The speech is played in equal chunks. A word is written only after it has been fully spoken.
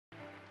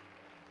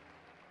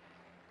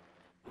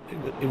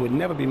it would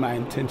never be my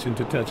intention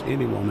to touch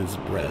any woman's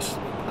breast.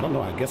 I don't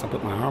know, I guess I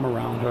put my arm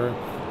around her.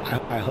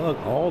 I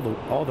hugged all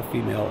the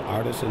female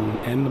artists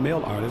and the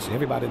male artists,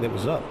 everybody that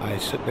was up. I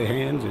shook their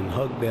hands and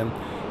hugged them,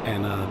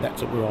 and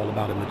that's what we're all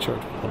about in the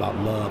church, about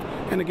love.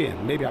 And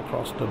again, maybe I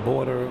crossed the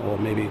border, or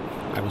maybe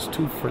I was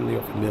too friendly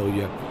or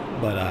familiar,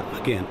 but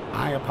again,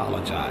 I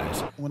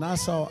apologize. When I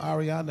saw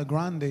Ariana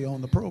Grande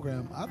on the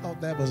program, I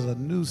thought that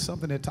was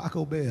something at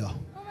Taco Bell.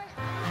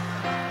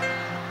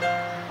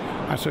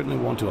 I certainly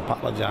want to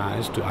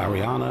apologize to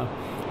Ariana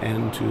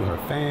and to her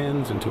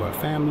fans and to her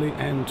family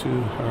and to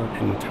her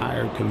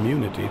entire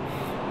community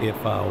if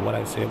what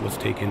I said was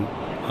taken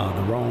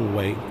the wrong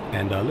way.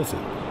 And listen,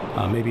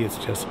 maybe it's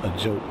just a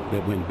joke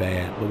that went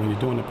bad, but when you're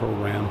doing the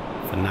program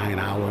for 9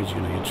 hours,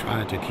 you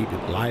try to keep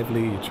it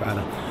lively, you try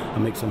to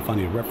make some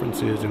funny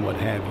references and what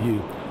have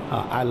you.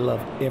 I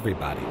love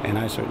everybody, and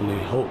I certainly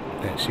hope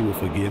that she will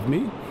forgive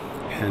me.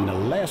 And the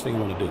last thing I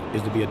want to do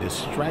is to be a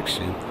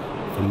distraction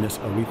from Miss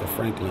Aretha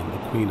Franklin, the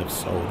Queen of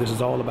Soul. This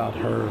is all about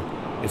her.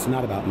 It's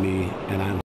not about me, and I'm